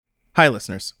Hi,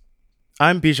 listeners.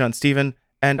 I'm Bijan Stephen,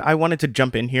 and I wanted to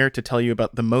jump in here to tell you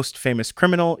about the most famous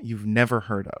criminal you've never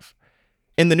heard of.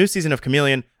 In the new season of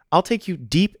Chameleon, I'll take you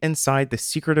deep inside the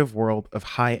secretive world of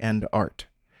high-end art.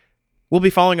 We'll be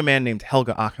following a man named Helge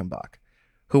Achenbach,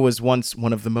 who was once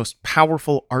one of the most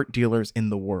powerful art dealers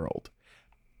in the world.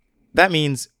 That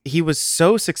means he was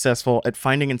so successful at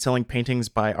finding and selling paintings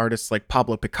by artists like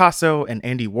Pablo Picasso and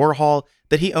Andy Warhol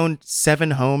that he owned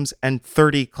 7 homes and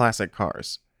 30 classic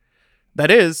cars. That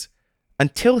is,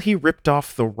 until he ripped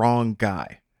off the wrong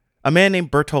guy, a man named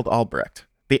Bertolt Albrecht,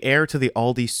 the heir to the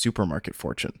Aldi supermarket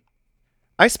fortune.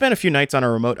 I spent a few nights on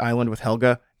a remote island with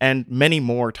Helge, and many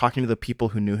more talking to the people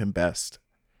who knew him best.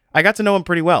 I got to know him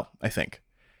pretty well, I think.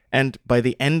 And by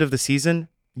the end of the season,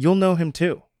 you'll know him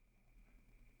too.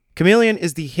 Chameleon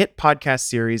is the hit podcast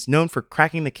series known for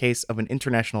cracking the case of an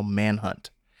international manhunt.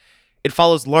 It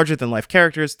follows larger-than-life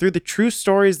characters through the true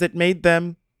stories that made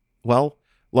them, well,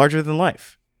 larger than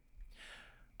life.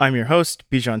 I'm your host,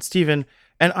 Bijan Stephen,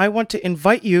 and I want to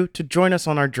invite you to join us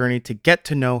on our journey to get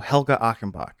to know Helge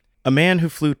Achenbach, a man who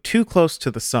flew too close to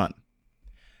the sun.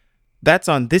 That's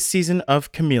on this season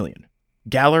of Chameleon,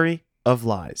 Gallery of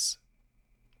Lies.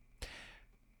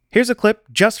 Here's a clip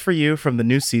just for you from the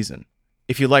new season.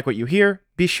 If you like what you hear,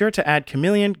 be sure to add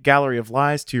Chameleon Gallery of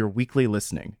Lies to your weekly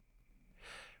listening.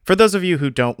 For those of you who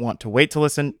don't want to wait to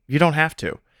listen, you don't have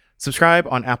to. Subscribe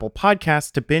on Apple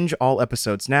Podcasts to binge all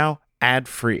episodes now,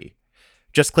 ad-free.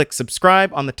 Just click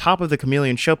subscribe on the top of the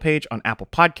Chameleon show page on Apple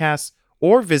Podcasts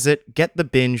or visit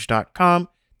getthebinge.com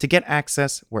to get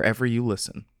access wherever you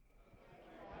listen.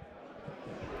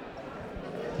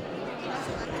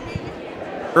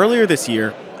 Earlier this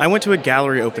year, I went to a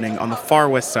gallery opening on the far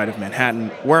west side of Manhattan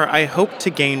where I hoped to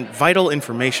gain vital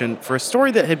information for a story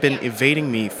that had been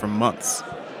evading me for months.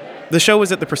 The show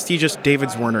was at the prestigious David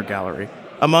Zwirner Gallery,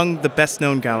 among the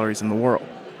best-known galleries in the world.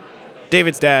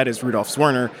 David's dad is Rudolf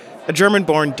Zwirner, a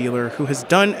German-born dealer who has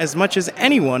done as much as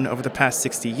anyone over the past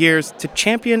 60 years to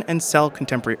champion and sell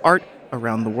contemporary art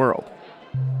around the world.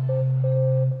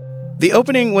 The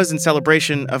opening was in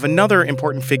celebration of another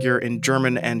important figure in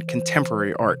German and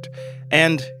contemporary art,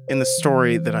 and in the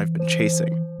story that I've been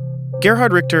chasing.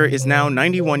 Gerhard Richter is now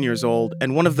 91 years old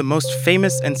and one of the most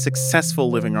famous and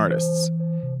successful living artists.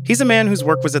 He's a man whose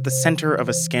work was at the center of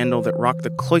a scandal that rocked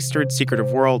the cloistered,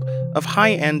 secretive world of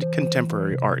high-end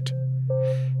contemporary art.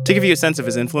 To give you a sense of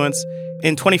his influence,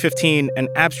 in 2015, an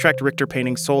abstract Richter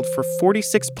painting sold for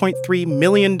 $46.3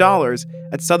 million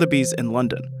at Sotheby's in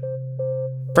London.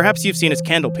 Perhaps you've seen his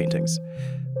candle paintings.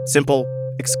 Simple,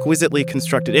 exquisitely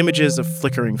constructed images of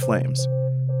flickering flames.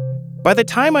 By the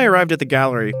time I arrived at the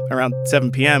gallery, around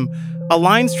 7 p.m., a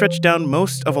line stretched down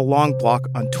most of a long block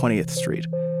on 20th Street.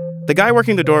 The guy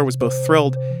working the door was both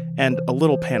thrilled and a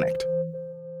little panicked.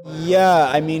 Yeah,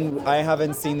 I mean, I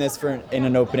haven't seen this in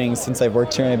an opening since I've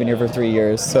worked here, and I've been here for 3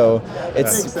 years, so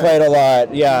it's quite a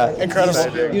lot. Yeah,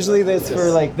 incredible. Usually this for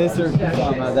like this or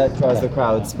drama that draws the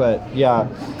crowds, but yeah,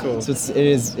 cool. So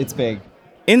it's big.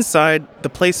 Inside, the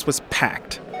place was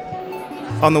packed.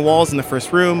 On the walls in the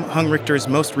first room hung Richter's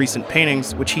most recent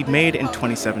paintings, which he'd made in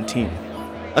 2017.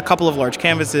 A couple of large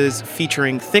canvases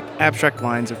featuring thick abstract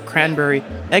lines of cranberry,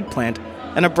 eggplant,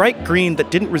 and a bright green that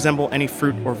didn't resemble any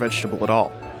fruit or vegetable at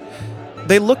all.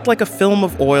 They looked like a film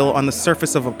of oil on the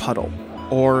surface of a puddle,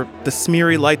 or the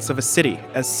smeary lights of a city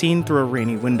as seen through a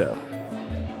rainy window.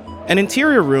 An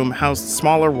interior room housed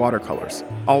smaller watercolors,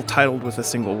 all titled with a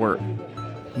single word: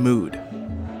 mood.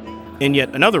 In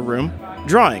yet another room,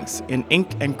 drawings in ink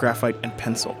and graphite and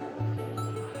pencil.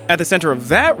 At the center of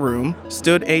that room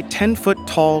stood a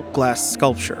 10-foot-tall glass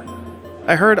sculpture.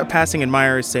 I heard a passing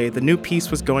admirer say the new piece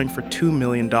was going for $2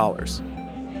 million.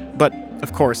 But,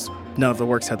 of course, none of the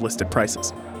works had listed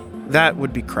prices. That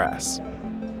would be crass.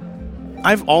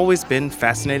 I've always been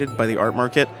fascinated by the art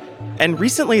market, and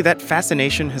recently that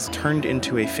fascination has turned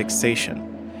into a fixation.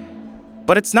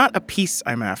 But it's not a piece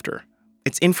I'm after.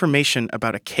 It's information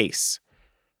about a case.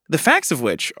 The facts of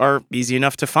which are easy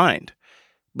enough to find.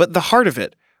 But the heart of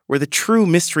it, where the true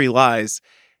mystery lies,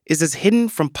 is as hidden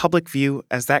from public view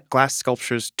as that glass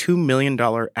sculpture's $2 million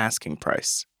asking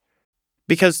price.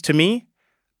 Because to me,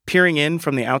 peering in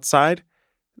from the outside,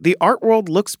 the art world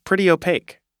looks pretty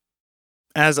opaque.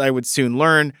 As I would soon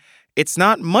learn, it's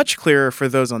not much clearer for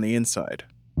those on the inside.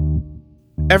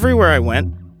 Everywhere I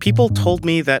went, people told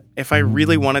me that if I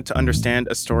really wanted to understand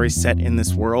a story set in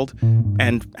this world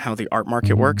and how the art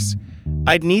market works,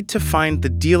 I'd need to find the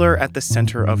dealer at the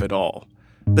center of it all.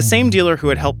 The same dealer who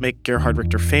had helped make Gerhard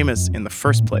Richter famous in the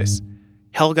first place,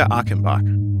 Helge Achenbach.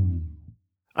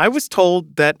 I was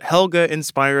told that Helge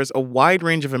inspires a wide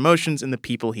range of emotions in the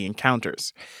people he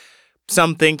encounters.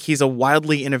 Some think he's a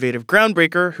wildly innovative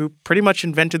groundbreaker who pretty much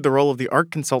invented the role of the art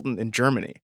consultant in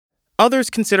Germany. Others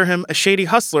consider him a shady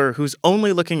hustler who's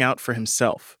only looking out for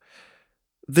himself.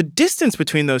 The distance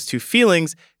between those two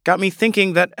feelings got me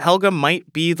thinking that Helga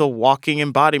might be the walking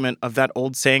embodiment of that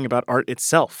old saying about art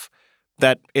itself,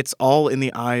 that it's all in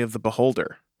the eye of the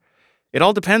beholder. It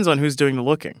all depends on who's doing the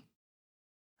looking.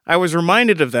 I was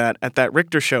reminded of that at that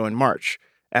Richter show in March,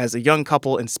 as a young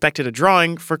couple inspected a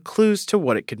drawing for clues to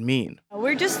what it could mean.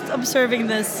 We're just observing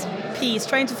this piece,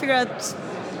 trying to figure out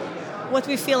what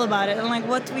we feel about it and like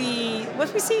what we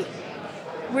see.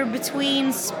 We're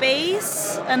between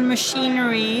space and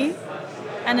machinery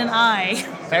and an eye.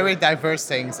 Very diverse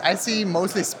things. I see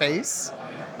mostly space.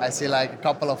 I see like a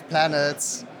couple of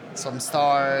planets, some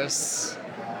stars.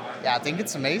 Yeah, I think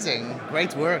it's amazing.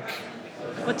 Great work.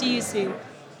 What do you see?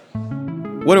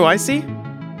 What do I see?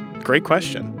 Great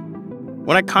question.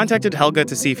 When I contacted Helga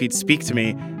to see if he'd speak to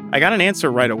me, I got an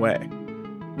answer right away.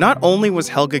 Not only was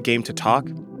Helga game to talk,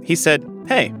 he said,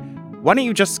 "Hey, why don't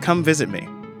you just come visit me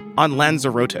on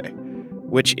Lanzarote,"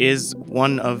 which is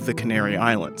one of the Canary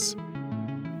Islands.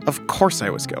 Of course I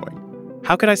was going.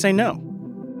 How could I say no?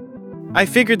 I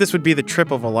figured this would be the trip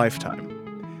of a lifetime.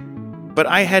 But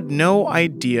I had no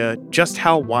idea just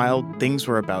how wild things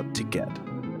were about to get.